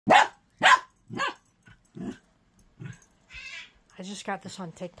I just got this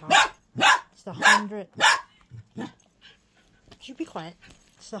on TikTok. It's the 100... You be quiet.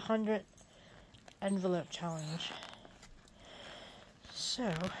 It's the 100 envelope challenge.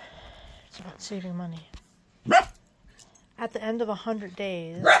 So, it's about saving money. At the end of 100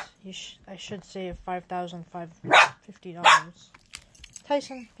 days, I should save $5,550.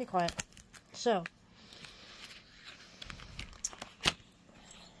 Tyson, be quiet. So,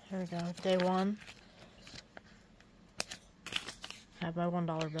 here we go. Day 1. I have my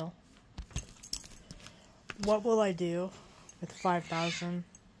 $1 bill. What will I do with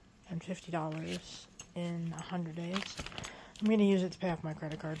 $5,050 in 100 days? I'm going to use it to pay off my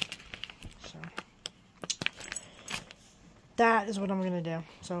credit card. So, that is what I'm going to do.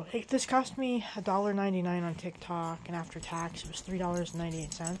 So, this cost me $1.99 on TikTok, and after tax, it was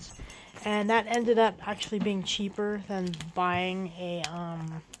 $3.98. And that ended up actually being cheaper than buying a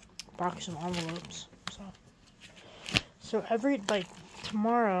box of envelopes. So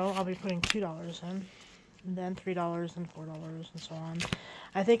tomorrow, I'll be putting $2 in, and then $3, and $4, and so on.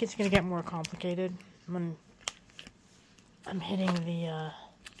 I think it's going to get more complicated when I'm hitting the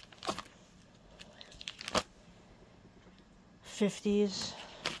 50s,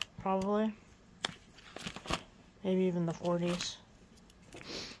 probably. Maybe even the 40s.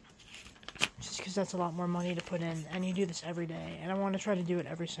 Just because that's a lot more money to put in, and you do this every day. And I want to try to do it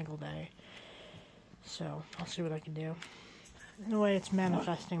every single day. So, I'll see what I can do. In a way, it's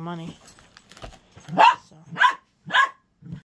manifesting money.